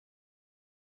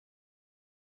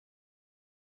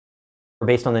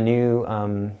Based on the new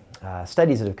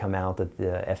studies that have come out, that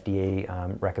the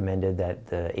FDA recommended that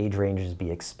the age ranges be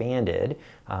expanded,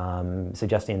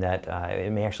 suggesting that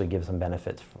it may actually give some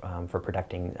benefits for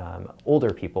protecting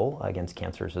older people against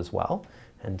cancers as well.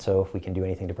 And so if we can do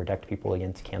anything to protect people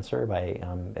against cancer by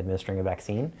administering a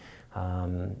vaccine,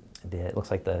 it looks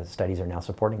like the studies are now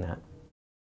supporting that.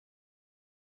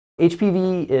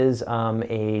 HPV is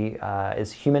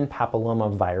human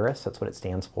papillomavirus. That's what it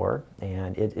stands for,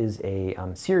 and it is a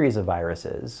series of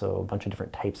viruses, so a bunch of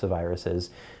different types of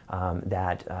viruses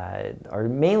that are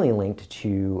mainly linked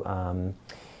to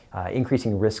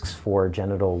increasing risks for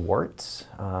genital warts.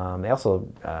 They also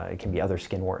it can be other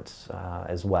skin warts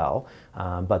as well,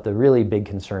 but the really big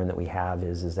concern that we have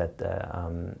is that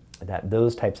that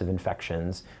those types of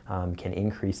infections can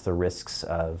increase the risks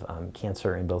of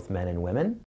cancer in both men and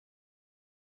women.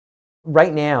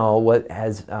 Right now, what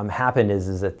has happened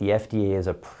is that the FDA has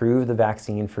approved the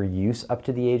vaccine for use up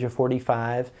to the age of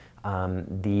 45.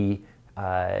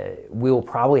 We'll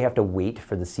probably have to wait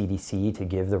for the CDC to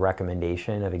give the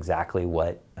recommendation of exactly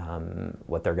what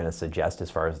they're going to suggest as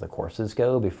far as the courses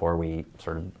go before we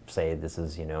sort of say this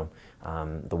is,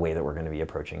 the way that we're going to be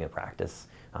approaching a practice.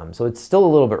 So it's still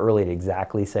a little bit early to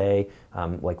exactly say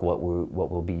like what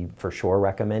we'll be for sure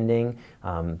recommending.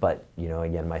 But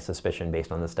again, my suspicion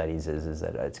based on the studies is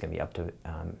that it's going to be up to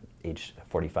age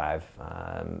 45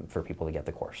 for people to get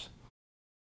the course.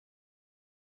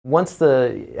 Once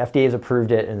the FDA has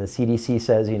approved it and the CDC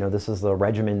says, this is the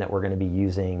regimen that we're going to be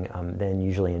using, then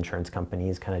usually insurance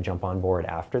companies kind of jump on board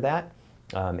after that.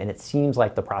 And it seems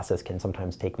like the process can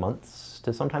sometimes take months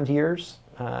to sometimes years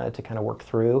to kind of work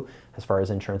through as far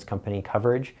as insurance company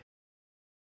coverage.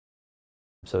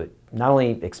 So it not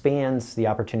only expands the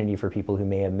opportunity for people who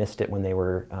may have missed it when they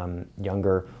were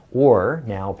younger or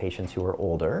now patients who are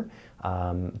older,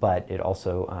 but it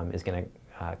also is going to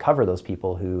cover those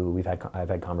people who I've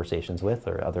had conversations with,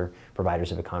 or other providers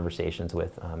have had conversations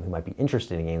with, who might be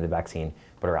interested in getting the vaccine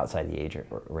but are outside the age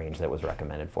range that was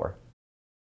recommended for.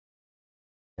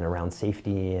 And around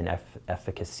safety and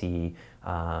efficacy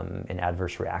and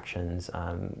adverse reactions,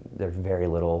 there's very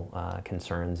little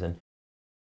concerns. And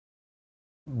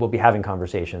we'll be having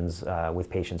conversations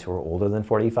with patients who are older than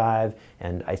 45,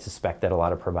 and I suspect that a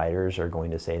lot of providers are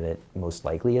going to say that most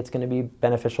likely it's going to be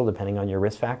beneficial depending on your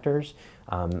risk factors.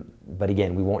 But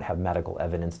again, we won't have medical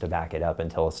evidence to back it up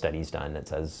until a study's done that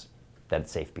says that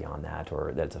it's safe beyond that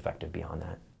or that it's effective beyond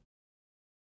that.